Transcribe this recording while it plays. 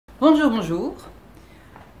Bonjour, bonjour.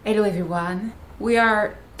 Hello everyone. We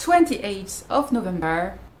are 28th of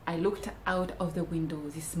November. I looked out of the window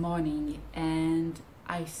this morning and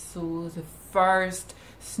I saw the first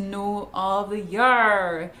snow of the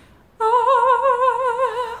year.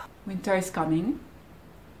 Ah! Winter is coming.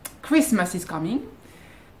 Christmas is coming.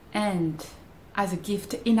 And as a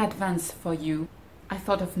gift in advance for you, I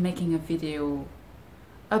thought of making a video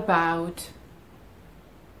about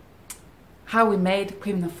how we made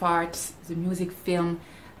Criminal Farts, the music film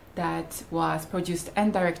that was produced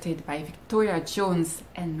and directed by Victoria Jones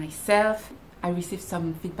and myself. I received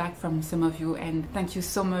some feedback from some of you and thank you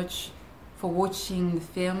so much for watching the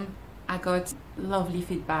film. I got lovely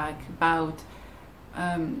feedback about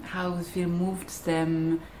how the film moved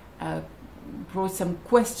them, brought some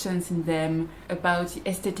questions in them about the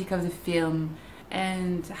aesthetic of the film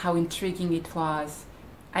and how intriguing it was.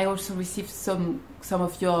 I also received some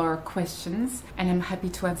of your questions and I'm happy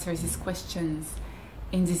to answer these questions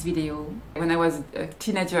in this video. When I was a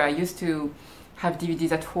teenager, I used to have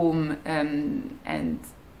DVDs at home and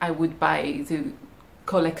I would buy the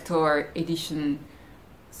collector edition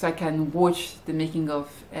so I can watch the making of,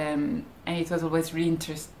 and it was always really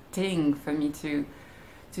interesting for me to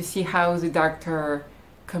see how the director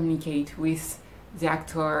communicate with the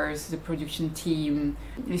actors, the production team,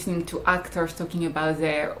 listening to actors talking about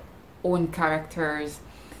their own characters.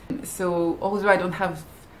 So although I don't have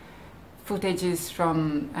footages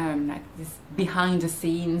from like this behind the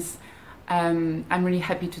scenes, I'm really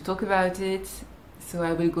happy to talk about it. So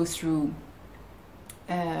I will go through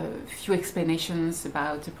a few explanations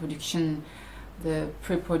about the production, the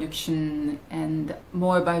pre-production, and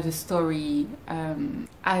more about the story.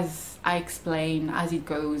 As I explain, as it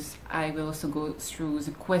goes, I will also go through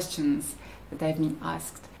the questions that I've been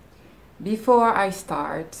asked. Before I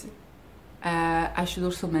start, I should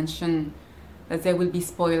also mention that there will be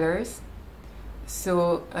spoilers.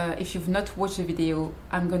 So if you've not watched the video,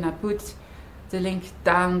 I'm gonna put the link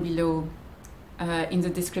down below in the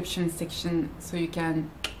description section so you can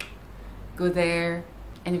go there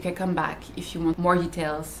and you can come back if you want more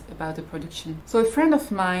details about the production. So a friend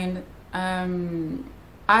of mine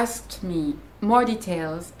asked me more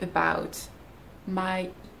details about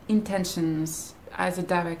my intentions as a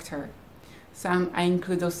director. So I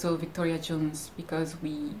include also Victoria Jones because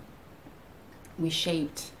we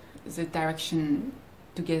shaped the direction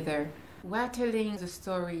together. We're telling the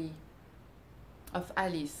story of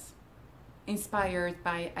Alice, inspired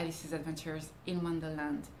by Alice's Adventures in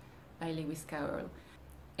Wonderland by Lewis Carroll.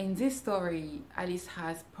 In this story, Alice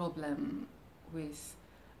has problem with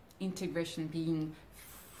integration, being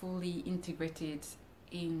fully integrated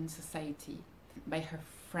in society by her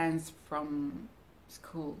friends from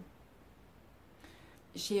school.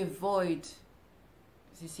 She avoids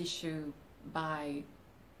this issue by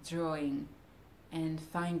drawing and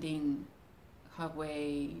finding her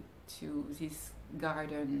way to this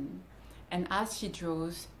garden. And as she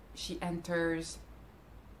draws, she enters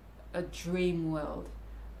a dream world.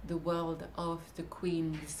 The world of the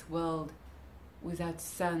queen, this world without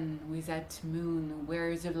sun, without moon,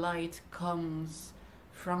 where the light comes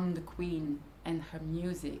from the queen and her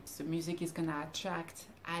music. So music is gonna attract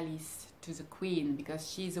Alice to the queen because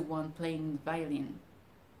she's the one playing the violin.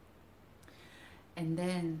 And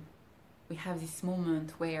then we have this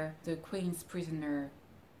moment where the queen's prisoner,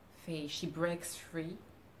 Faye, she breaks free.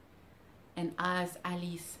 And as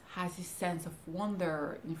Alice has this sense of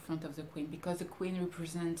wonder in front of the queen, because the queen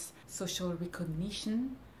represents social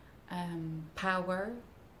recognition, power,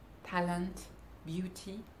 talent,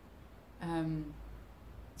 beauty.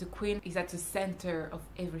 The queen is at the center of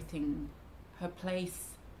everything. Her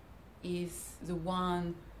place is the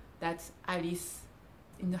one that Alice,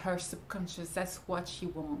 in her subconscious, that's what she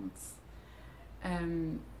wants.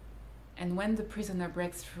 And when the prisoner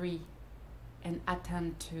breaks free and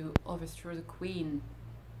attempt to overthrow the queen,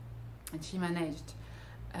 and she managed,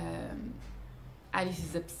 Alice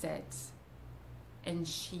is upset and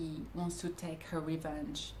she wants to take her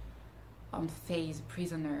revenge on Faye, the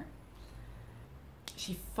prisoner.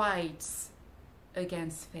 She fights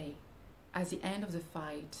against Faye. At the end of the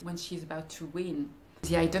fight, when she's about to win,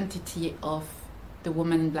 the identity of the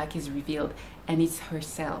woman in black is revealed, and it's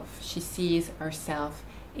herself. She sees herself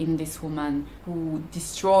in this woman who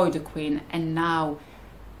destroyed the queen, and now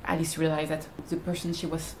Alice realized that the person she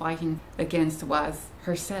was fighting against was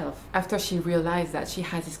herself. After she realized that, she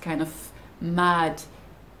has this kind of mad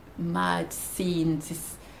scene,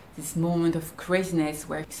 this moment of craziness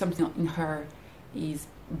where something in her is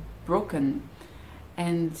broken,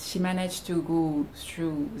 and she managed to go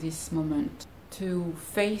through this moment to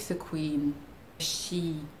face the queen.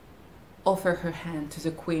 She offer her hand to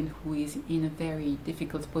the queen, who is in a very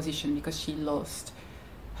difficult position because she lost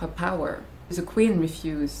her power. The queen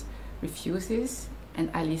refuses, and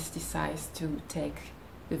Alice decides to take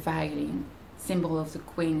the violin, symbol of the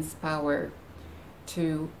queen's power,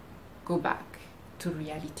 to go back to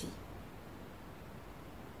reality.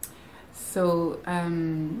 So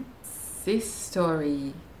this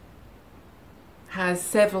story has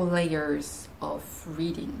several layers of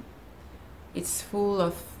reading. It's full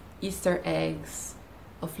of Easter eggs,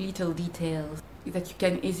 of little details that you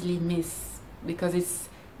can easily miss because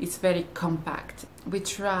it's very compact. We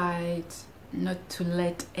tried not to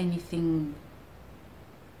let anything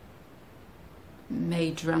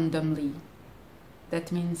made randomly.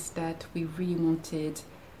 That means that we really wanted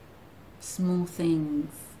small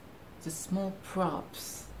things, the small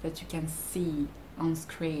props that you can see on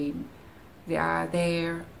screen. They are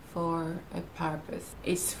there for a purpose.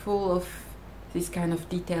 It's full of these kind of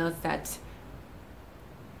details that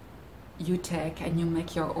you take and you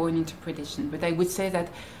make your own interpretation. But I would say that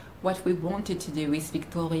what we wanted to do with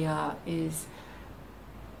Victoria is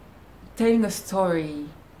telling a story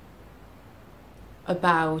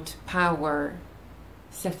about power,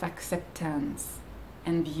 self-acceptance,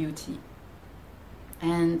 and beauty.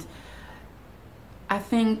 And I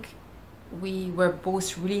think we were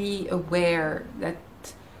both really aware that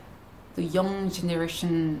the young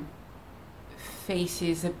generation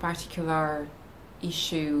faces a particular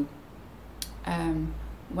issue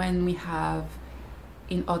when we have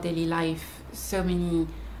in our daily life so many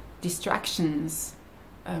distractions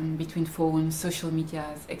between phones, social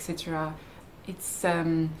medias, etc. It's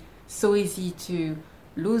so easy to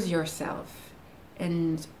lose yourself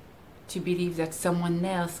and to believe that someone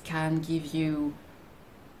else can give you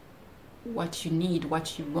what you need,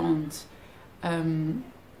 what you want.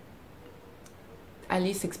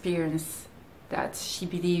 Alice experienced that she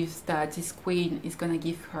believes that this queen is going to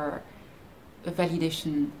give her a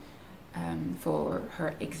validation for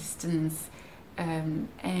her existence,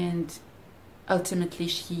 and ultimately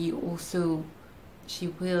she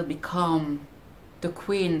will become the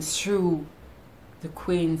queen through the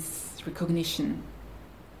queen's recognition,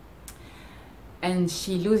 and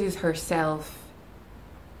she loses herself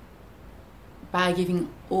by giving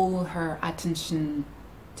all her attention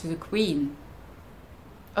to the queen.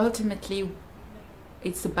 Ultimately,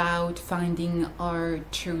 it's about finding our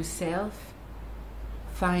true self,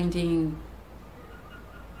 finding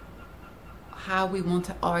how we want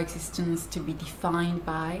our existence to be defined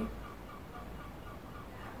by,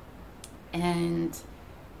 and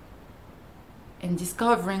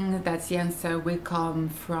discovering that the answer will come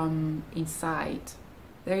from inside.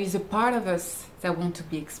 There is a part of us that wants to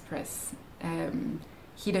be expressed,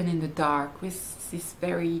 hidden in the dark, with this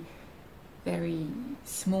very, very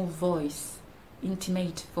small voice,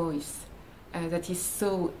 intimate voice, that is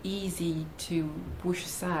so easy to push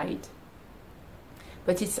aside.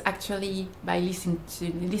 But it's actually by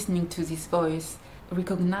listening to this voice,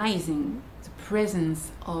 recognizing the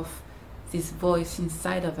presence of this voice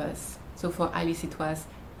inside of us. So for Alice it was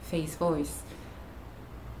Faye's voice,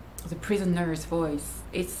 the prisoner's voice.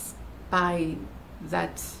 It's by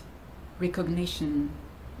that recognition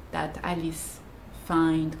that Alice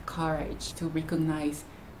finds courage to recognize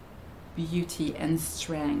beauty and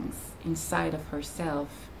strength inside of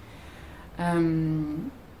herself.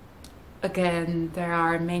 Again, there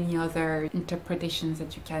are many other interpretations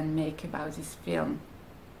that you can make about this film,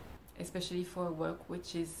 especially for a work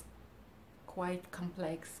which is quite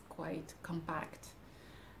complex, quite compact.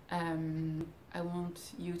 I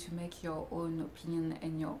want you to make your own opinion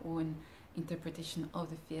and your own interpretation of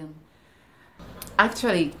the film.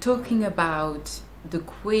 Actually, talking about the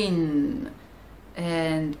Queen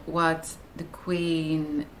and what the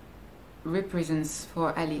Queen represents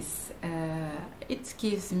for Alice, it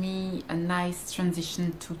gives me a nice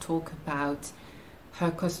transition to talk about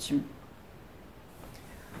her costume.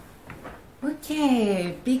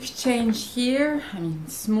 Okay, big change here, I mean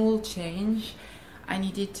small change. I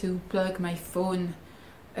needed to plug my phone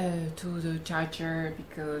to the charger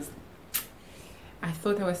because I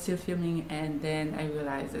thought I was still filming, and then I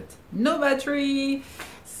realized that no battery,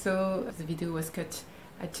 so the video was cut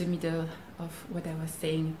at the middle of what I was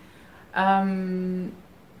saying.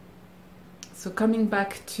 So coming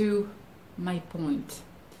back to my point,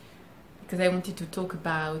 because I wanted to talk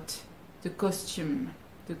about the costume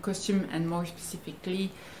and more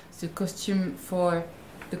specifically the costume for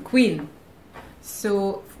the Queen.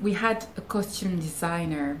 So we had a costume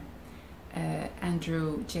designer,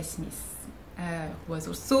 Andrew J. Smith, who was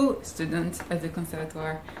also a student at the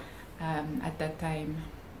Conservatoire at that time,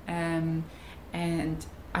 and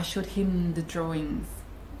I showed him the drawings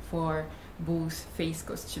for both Faye's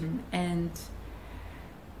costume and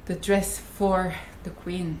the dress for the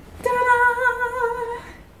queen. Ta-da!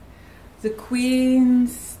 The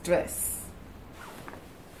queen's dress.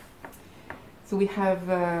 So we have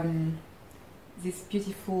this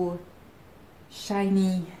beautiful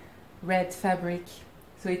shiny red fabric.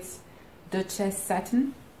 So it's Duchess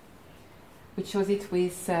satin. We chose it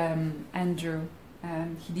with Andrew.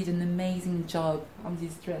 He did an amazing job on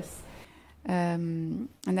this dress. And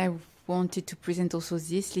I wanted to present also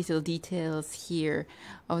these little details here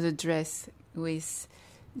of the dress with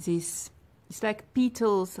this, it's like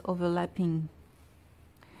petals overlapping,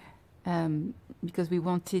 because we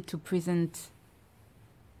wanted to present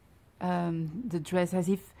the dress as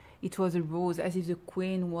if it was a rose, as if the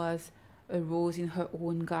queen was a rose in her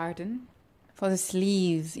own garden. For the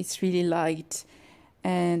sleeves, it's really light,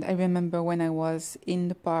 and I remember when I was in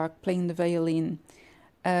the park playing the violin,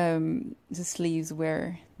 the sleeves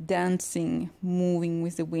were dancing, moving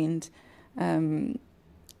with the wind.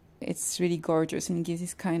 It's really gorgeous and gives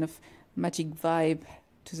this kind of magic vibe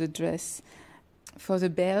to the dress. For the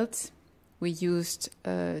belt, we used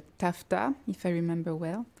taffeta, if I remember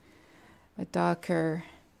well, a darker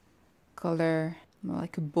color, more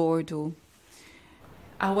like a Bordeaux.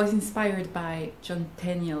 I was inspired by John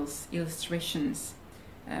Tenniel's illustrations.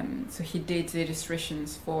 So he did the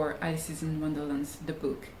illustrations for Alice in Wonderland, the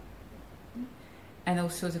book, and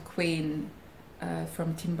also the Queen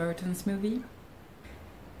from Tim Burton's movie.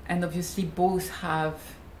 And obviously both have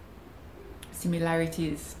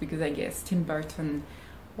similarities because I guess Tim Burton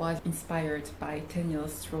was inspired by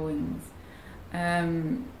Tenniel's drawings.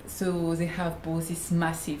 So they have both these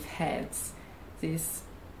massive heads, these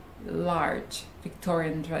large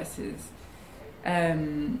Victorian dresses.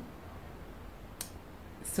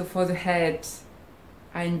 So for the head,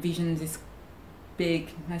 I envisioned this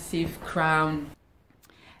big, massive crown.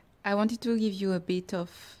 I wanted to give you a bit of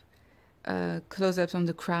close-ups on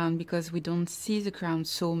the crown because we don't see the crown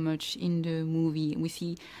so much in the movie. We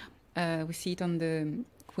see it on the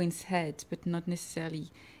queen's head, but not necessarily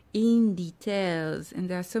in details. And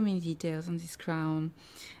there are so many details on this crown.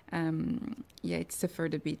 Yeah, it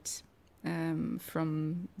suffered a bit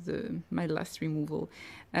from my last removal.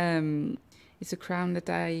 It's a crown that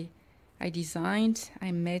I designed.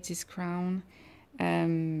 I made this crown,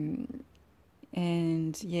 and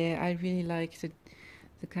yeah, I really like the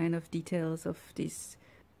kind of details of this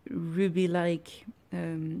ruby-like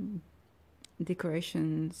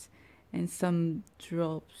decorations and some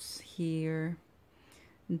drops here,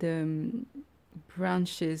 the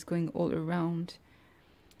branches going all around.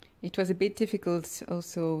 It was a bit difficult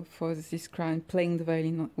also for this crown, playing the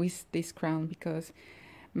violin with this crown, because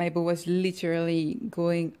my bow was literally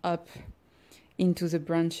going up into the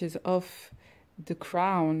branches of the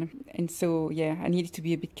crown. And so, yeah, I needed to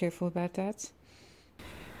be a bit careful about that.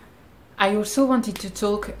 I also wanted to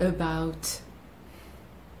talk about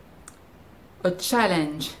a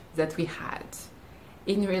challenge that we had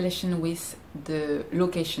in relation with the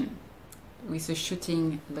location, with the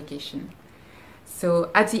shooting location.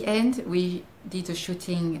 So at the end, we did a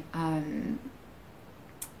shooting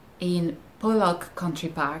in Pollock Country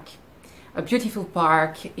Park, a beautiful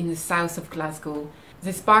park in the south of Glasgow.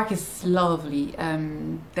 This park is lovely.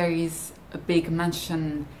 There is a big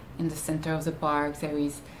mansion in the center of the park. There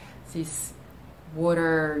is this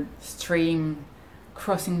water stream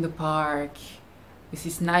crossing the park with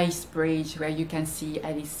this nice bridge where you can see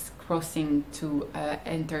Alice crossing to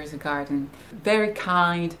enter the garden. Very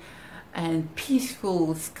kind and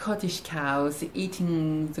peaceful Scottish cows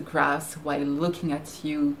eating the grass while looking at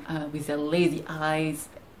you with their lazy eyes.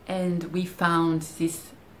 And we found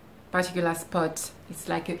this particular spot. It's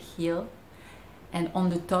like a hill, and on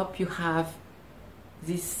the top you have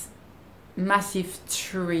this massive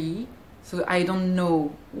tree. So I don't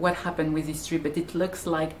know what happened with this tree, but it looks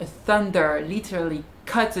like a thunder literally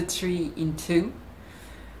cut the tree in two.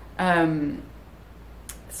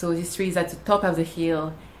 So this tree is at the top of the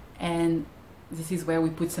hill, and this is where we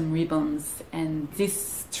put some ribbons, and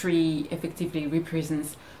this tree effectively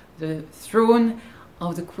represents the throne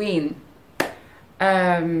of the queen.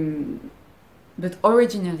 But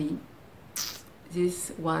originally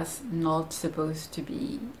this was not supposed to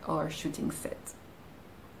be our shooting set,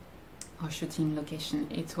 our shooting location.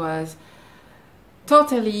 It was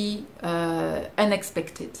totally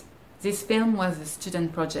unexpected. This film was a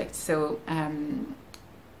student project, so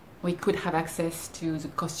we could have access to the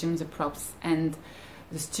costumes, the props, and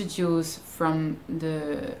the studios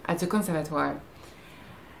at the Conservatoire.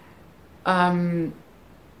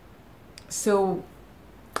 So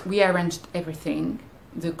we arranged everything,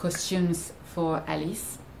 the costumes for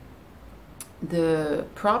Alice, the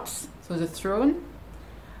props, so the throne,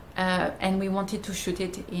 and we wanted to shoot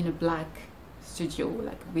it in a black studio,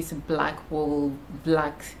 like with a black wall,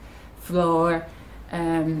 black floor,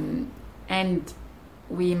 and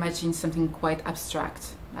we imagined something quite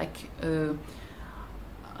abstract, like a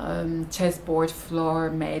chessboard floor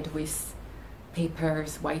made with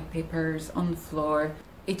papers, white papers on the floor.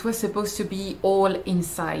 It was supposed to be all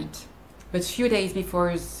inside, but a few days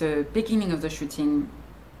before the beginning of the shooting,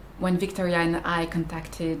 when Victoria and I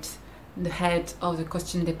contacted the head of the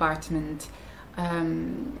costume department,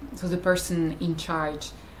 so the person in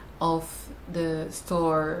charge of the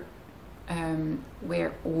store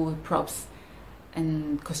where all the props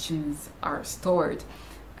and costumes are stored,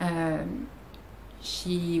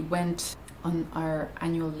 she went on our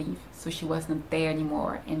annual leave, so she was not there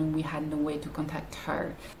anymore, and we had no way to contact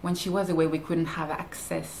her. When she was away, we couldn't have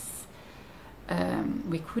access.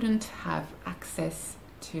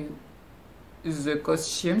 To the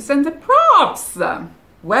costumes and the props.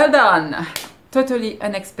 Well done. Totally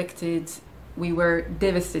unexpected. We were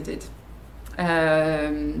devastated.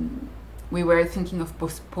 We were thinking of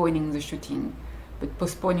postponing the shooting, but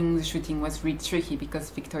postponing the shooting was really tricky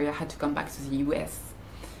because Victoria had to come back to the US.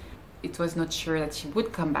 It was not sure that she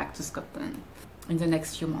would come back to Scotland in the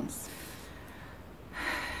next few months.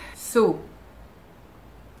 So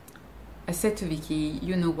I said to Vicky,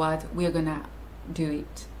 you know what, we're gonna do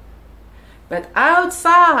it. But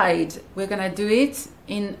outside, we're gonna do it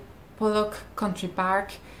in Pollock Country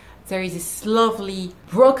Park. There is this lovely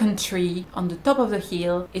broken tree on the top of the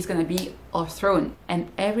hill. It's gonna be our throne, and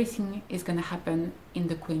everything is gonna happen in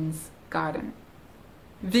the Queen's garden.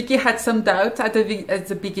 Vicky had some doubt at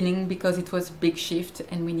the beginning because it was a big shift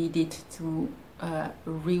and we needed to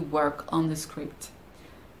rework on the script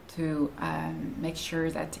to make sure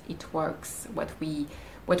that it works, what we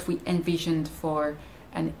envisioned for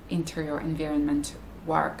an interior environment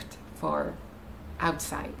worked for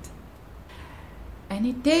outside. And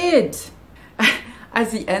it did!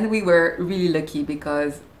 At the end we were really lucky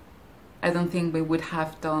because I don't think we would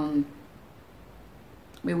have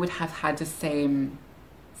had the same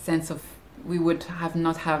sense of we would have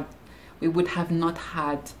not had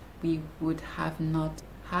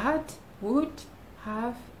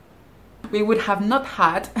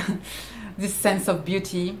this sense of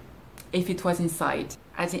beauty if it was inside.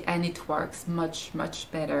 At the end it works much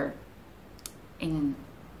better in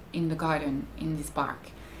the garden, in this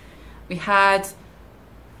park. We had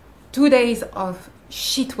 2 days of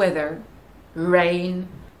shit weather, rain,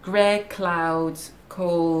 grey clouds,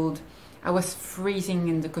 cold. I was freezing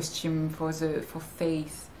in the costume for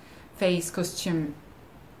Faye's costume.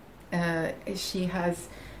 She has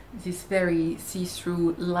this very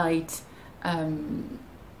see-through light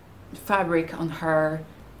fabric on her.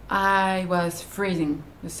 I was freezing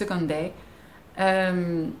the second day.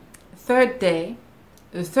 The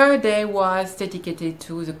third day was dedicated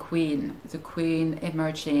to the Queen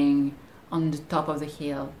emerging on the top of the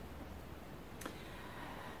hill.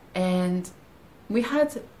 And we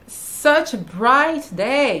had such a bright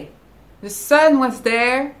day. The sun was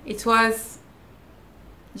there. It was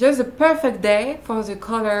just a perfect day for the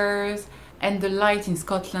colors and the light in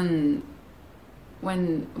Scotland.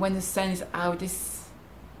 When the sun is out, it's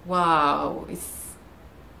wow.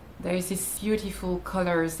 There is this beautiful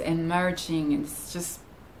colors emerging, and it's just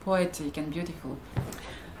poetic and beautiful.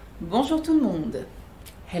 Bonjour tout le monde.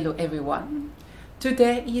 Hello everyone.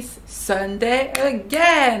 Today is Sunday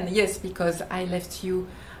again. Yes, because I left you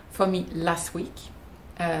for me last week.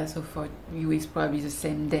 So for you it's probably the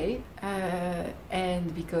same day.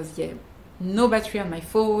 And because no battery on my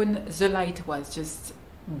phone, the light was just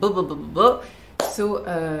blah blah blah blah. So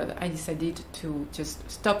I decided to just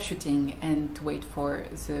stop shooting and to wait for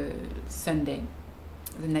the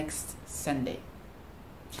next Sunday.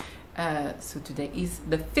 So today is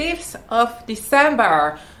the 5th of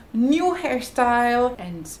December. New hairstyle,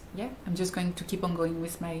 and I'm just going to keep on going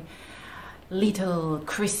with my little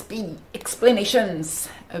crispy explanations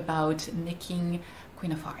about making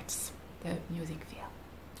Queen of Hearts, the music video.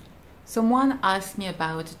 Someone asked me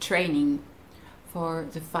about training for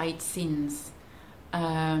the fight scenes.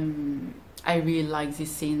 I really like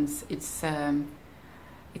these scenes. It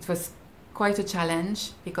was quite a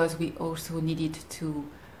challenge because we also needed to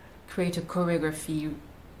create a choreography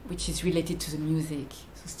which is related to the music,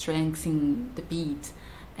 so strengthening the beat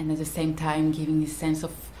and at the same time giving this sense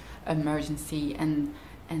of emergency and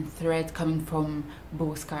threat coming from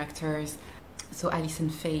both characters. So Alice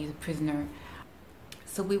and Faye, the prisoner.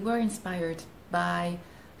 So we were inspired by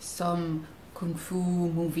some kung fu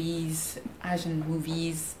movies, Asian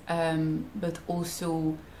movies, but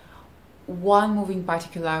also one movie in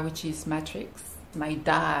particular, which is Matrix. My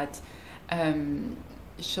dad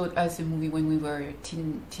showed us a movie when we were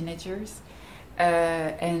teenagers,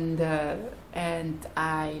 and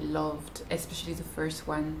I loved especially the first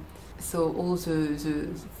one. So all the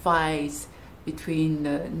fights between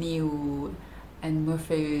Neo and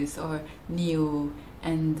Morpheus, or Neo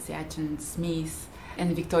and the agent Smith,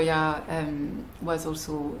 and Victoria was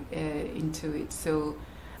also into it. So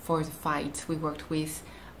for the fight, we worked with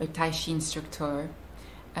a Tai Chi instructor,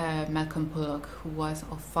 Malcolm Pollock, who was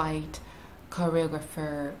a fight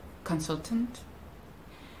choreographer consultant.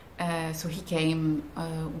 So he came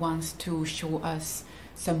once to show us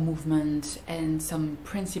some movement and some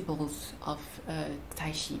principles of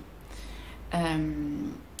Tai Chi.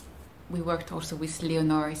 We worked also with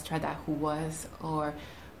Leonor Estrada, who was our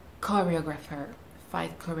choreographer,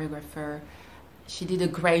 fight choreographer. She did a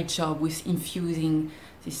great job with infusing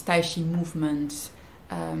this Tai Chi movement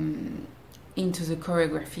into the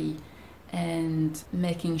choreography and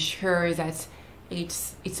making sure that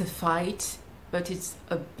it's a fight, but it's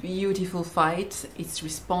a beautiful fight. It's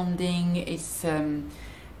responding. It's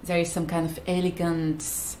there is some kind of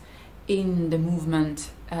elegance in the movement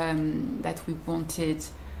that we wanted,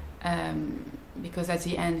 because at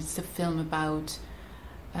the end it's a film about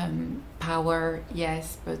power,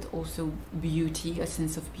 yes, but also beauty, a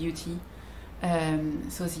sense of beauty.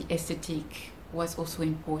 So the aesthetic was also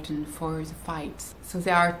important for the fights. So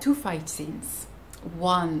there are two fight scenes.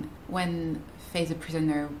 One, when Faye the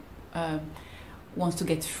prisoner wants to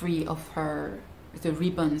get free of the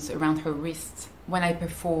ribbons around her wrists. When I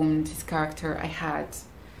performed this character, I had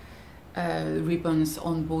ribbons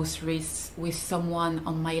on both wrists, with someone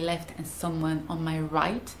on my left and someone on my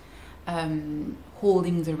right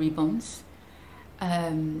holding the ribbons.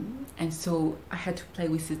 And so I had to play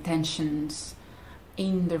with the tensions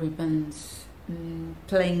in the ribbons,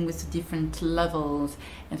 playing with the different levels.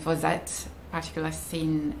 And for that particular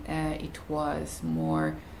scene, it was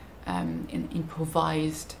more an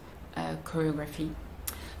improvised choreography.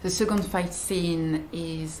 The second fight scene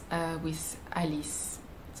is with Alice,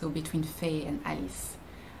 so between Faye and Alice.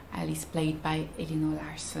 Alice played by Elinor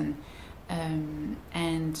Larsson.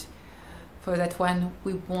 And for that one,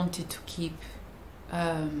 we wanted to keep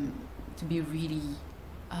to be really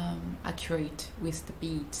accurate with the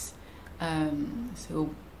beats, so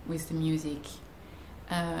with the music.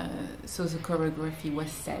 So the choreography was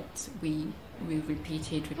set. We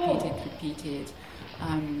repeated.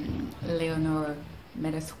 Leonor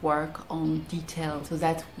made us work on detail so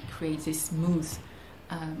that we create this smooth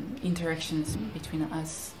interactions between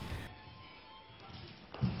us.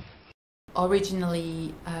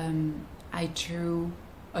 Originally, I drew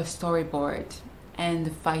a storyboard, and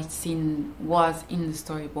the fight scene was in the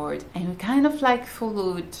storyboard, and we kind of like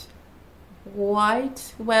followed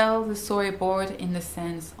quite well the storyboard, in the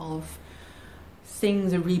sense of seeing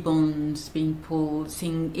the ribbons being pulled,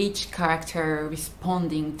 seeing each character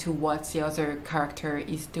responding to what the other character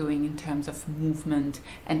is doing in terms of movement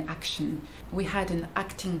and action. We had an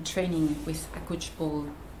acting training with Akuc Bol.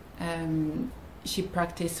 She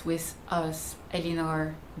practiced with us,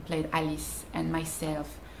 Elinor, who played Alice, and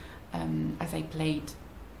myself, as I played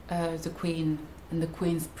the Queen and the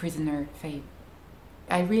Queen's prisoner, Faye.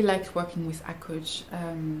 I really liked working with Akuc.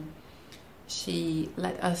 She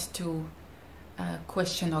led us to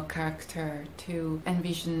question our character, to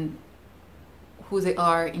envision who they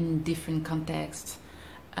are in different contexts,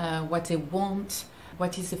 what they want,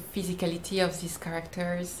 what is the physicality of these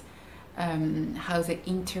characters, how they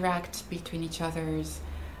interact between each others,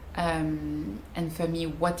 and for me,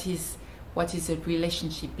 what is the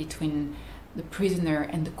relationship between the prisoner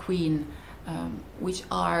and the queen, which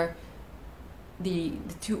are the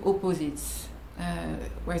two opposites,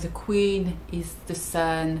 where the queen is the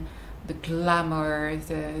sun, the glamour,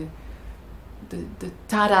 the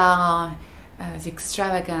ta-da, the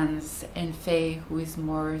extravagance, and Faye, who is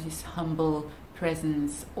more this humble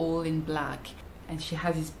presence, all in black, and she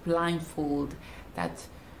has this blindfold that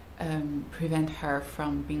prevent her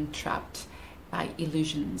from being trapped by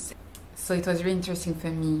illusions. So it was really interesting for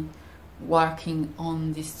me working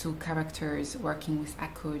on these two characters, working with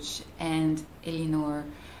Akuc and Elinor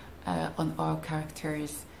on our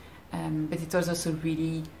characters, but it was also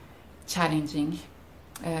really challenging,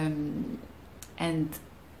 and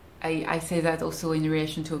I say that also in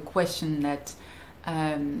relation to a question that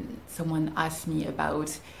someone asked me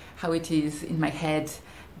about how it is in my head,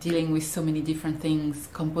 dealing with so many different things,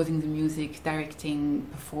 composing the music, directing,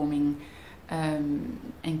 performing,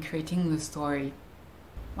 and creating the story.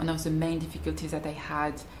 One of the main difficulties that I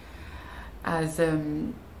had as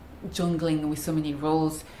jongling with so many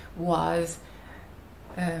roles was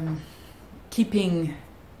keeping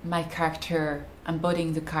my character,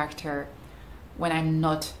 embodying the character when I'm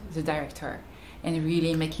not the director, and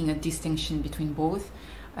really making a distinction between both.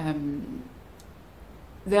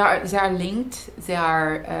 They are linked, they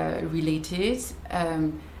are related.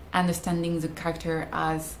 Understanding the character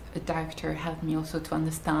as a director helped me also to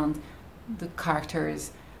understand the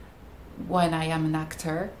characters when I am an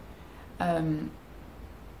actor.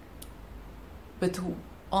 But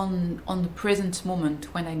on the present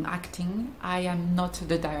moment, when I'm acting, I am not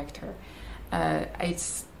the director.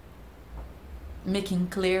 It's making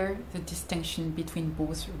clear the distinction between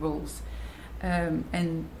both roles.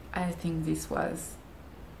 And I think this was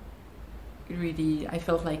really, I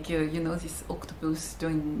felt like, this octopus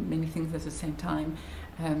doing many things at the same time,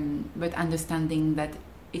 but understanding that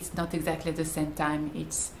it's not exactly at the same time,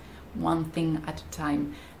 it's one thing at a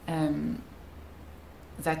time.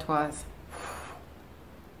 That was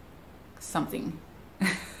something.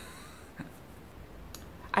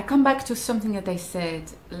 I come back to something that I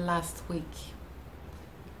said last week.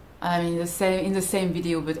 In the same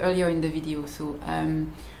video, but earlier in the video. So,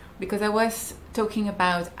 because I was talking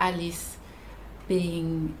about Alice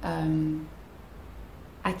being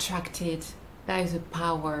attracted by the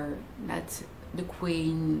power that the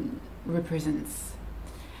Queen represents,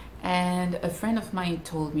 and a friend of mine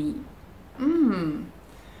told me,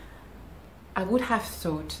 I would have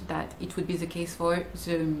thought that it would be the case for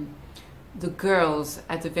the girls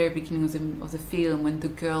at the very beginning of the film, when the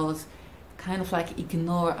girls kind of like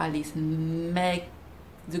ignore Alice and make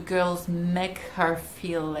her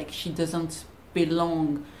feel like she doesn't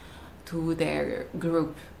belong to their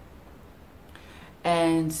group.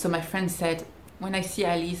 And so my friend said, when I see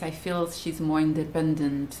Alice, I feel she's more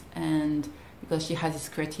independent, and because she has this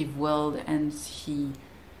creative world and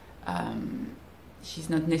she's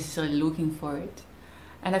not necessarily looking for it.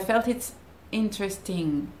 And I felt it's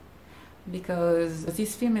interesting because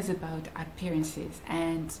this film is about appearances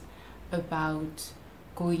and about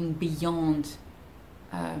going beyond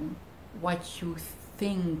what you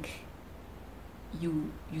think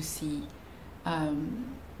you see,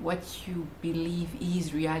 what you believe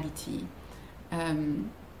is reality.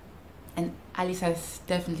 And Alice has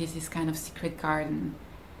definitely this kind of secret garden.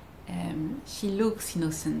 She looks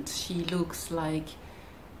innocent, she looks like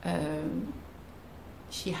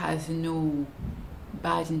she has no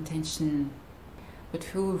bad intention, but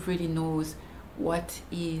who really knows what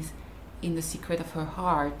is in the secret of her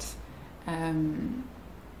heart?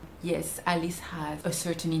 Yes, Alice has a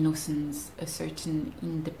certain innocence, a certain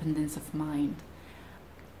independence of mind.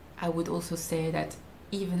 I would also say that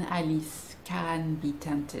even Alice can be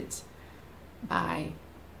tempted by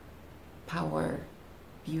power,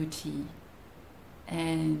 beauty,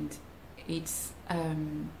 and it's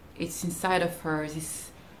inside of her,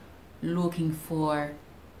 this looking for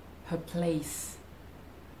her place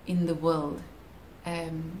in the world.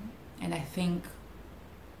 And I think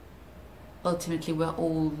ultimately we're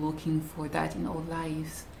all looking for that in our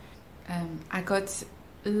lives. I got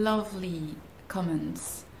lovely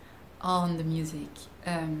comments on the music.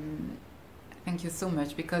 Thank you so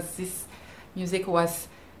much, because this music was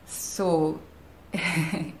so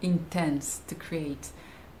intense to create.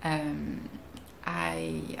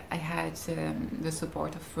 I had the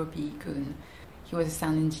support of Robbie Kuhn. He was a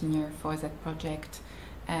sound engineer for that project,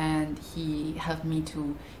 and he helped me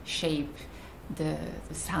to shape the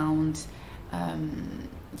sound.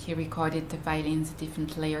 He recorded the violins, the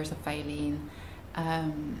different layers of violin.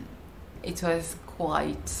 It was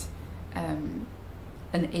quite an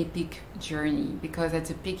epic journey, because at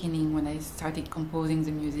the beginning, when I started composing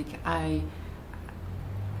the music, I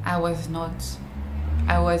was not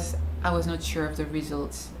sure of the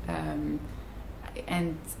results,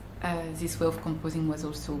 and this way of composing was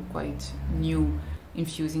also quite new,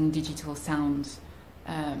 infusing digital sounds.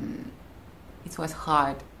 It was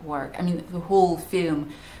hard work. I mean, the whole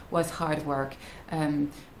film was hard work,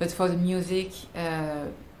 but for the music,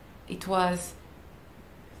 the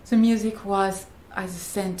music was at the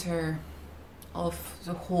center of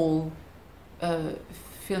the whole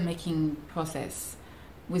filmmaking process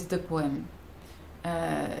with the poem,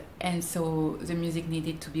 and so the music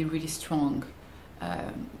needed to be really strong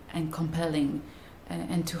and compelling,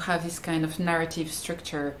 and to have this kind of narrative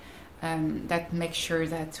structure that makes sure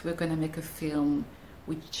that we're going to make a film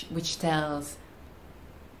which tells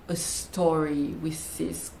a story with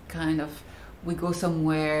this kind of, we go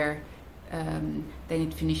somewhere, then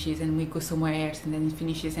it finishes, and we go somewhere else, and then it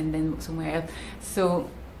finishes, and then somewhere else. So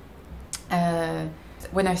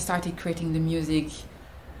when I started creating the music,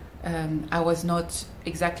 I was not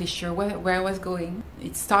exactly sure where I was going.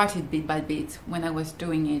 It started bit by bit when I was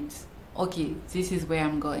doing it okay, this is where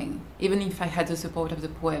I'm going. Even if I had the support of the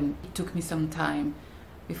poem, it took me some time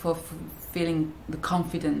before feeling the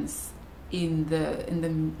confidence in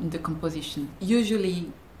the composition.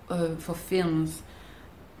 Usually, for films,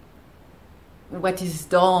 what is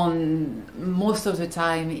done most of the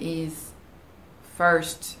time is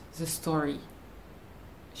first the story,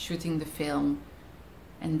 shooting the film,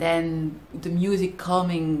 and then the music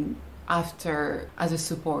coming after as a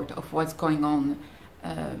support of what's going on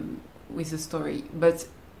with the story. But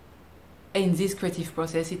in this creative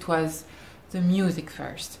process, it was the music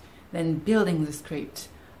first, then building the script,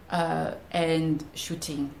 and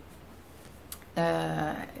shooting.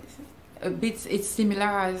 A bit, it's similar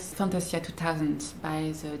as Fantasia 2000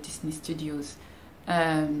 by the Disney Studios,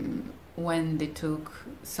 when they took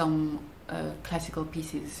some classical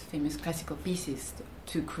pieces, famous classical pieces,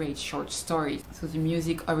 to create short stories. So the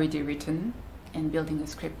music already written and building a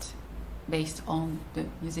script based on the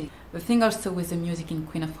music. The thing also with the music in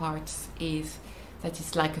Queen of Hearts is that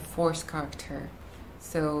it's like a fourth character.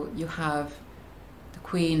 So you have the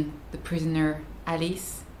queen, the prisoner,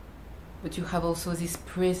 Alice, but you have also this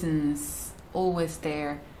presence always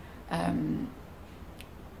there.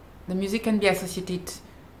 The music can be associated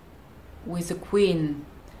with the queen,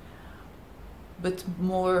 but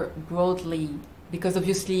more broadly, because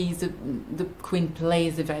obviously the queen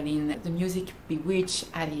plays the violin. The music bewitch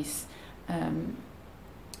Alice, and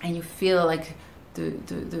you feel like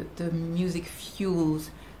the music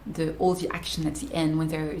fuels all the action at the end when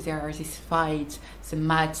there are these fights, the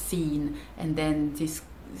mad scene, and then this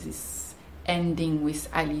ending with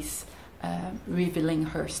Alice revealing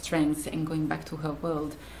her strength and going back to her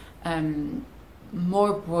world.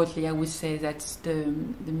 More broadly, I would say that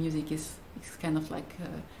the music is kind of like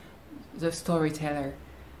the storyteller.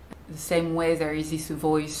 The same way there is this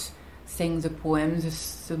voice saying the poem,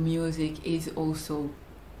 the music is also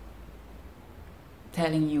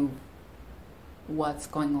telling you what's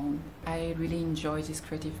going on. I really enjoy this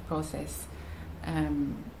creative process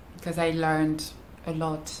because I learned a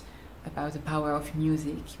lot about the power of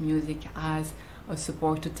music as a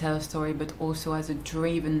support to tell a story, but also as a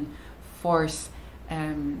driven force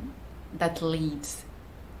that leads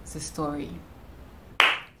the story.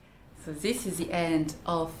 So this is the end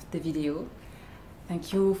of the video.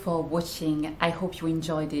 Thank you for watching. I hope you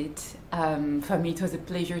enjoyed it. For me it was a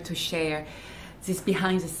pleasure to share this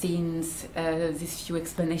behind the scenes, these few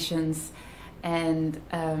explanations, and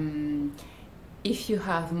if you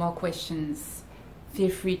have more questions, feel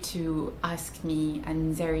free to ask me,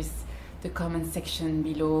 and there is the comment section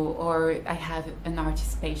below, or I have an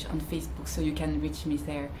artist page on Facebook, so you can reach me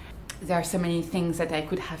there. There are so many things that I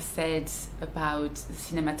could have said about the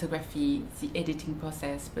cinematography, the editing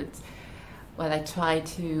process, but well, I try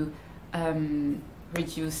to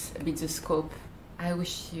reduce a bit the scope. I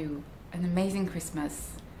wish you an amazing Christmas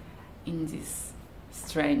in these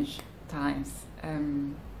strange times.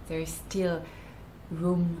 There is still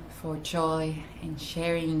room for joy and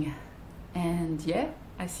sharing, and yeah,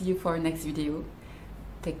 I see you for our next video.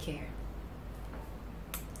 Take care.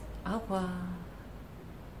 Au revoir.